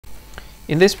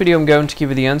In this video, I'm going to give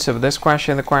you the answer of this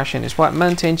question. The question is, what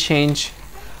mountain chain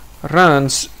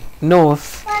runs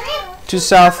north to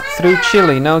south through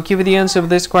Chile? Now, I'll give you the answer of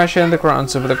this question. The correct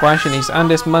answer of the question is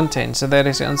Andes Mountain. So that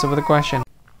is the answer of the question.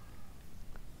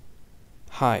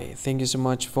 Hi, thank you so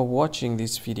much for watching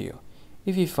this video.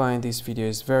 If you find this video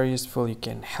is very useful, you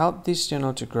can help this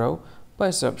channel to grow by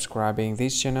subscribing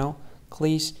this channel.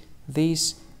 Please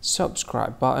this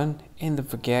subscribe button and don't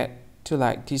forget to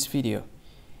like this video.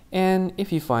 And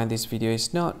if you find this video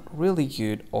is not really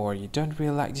good, or you don't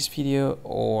really like this video,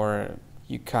 or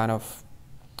you kind of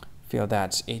feel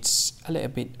that it's a little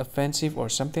bit offensive or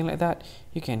something like that,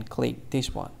 you can click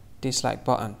this one, dislike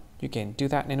button. You can do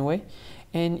that anyway.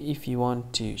 And if you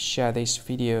want to share this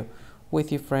video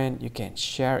with your friend, you can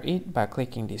share it by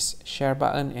clicking this share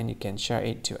button, and you can share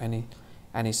it to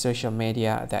any social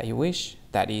media that you wish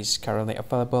that is currently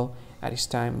available at this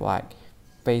time, like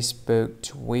Facebook,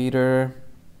 Twitter,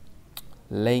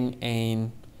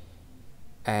 LinkedIn,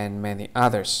 and many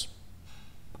others,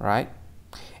 right?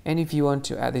 And if you want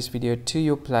to add this video to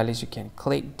your playlist, you can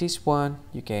click this one.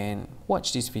 You can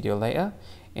watch this video later,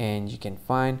 and you can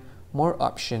find more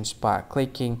options by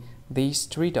clicking these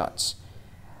three dots.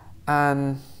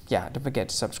 And yeah, don't forget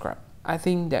to subscribe. I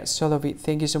think that's all of it.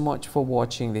 Thank you so much for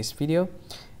watching this video,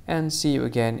 and see you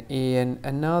again in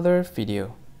another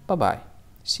video. Bye bye.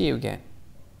 See you again.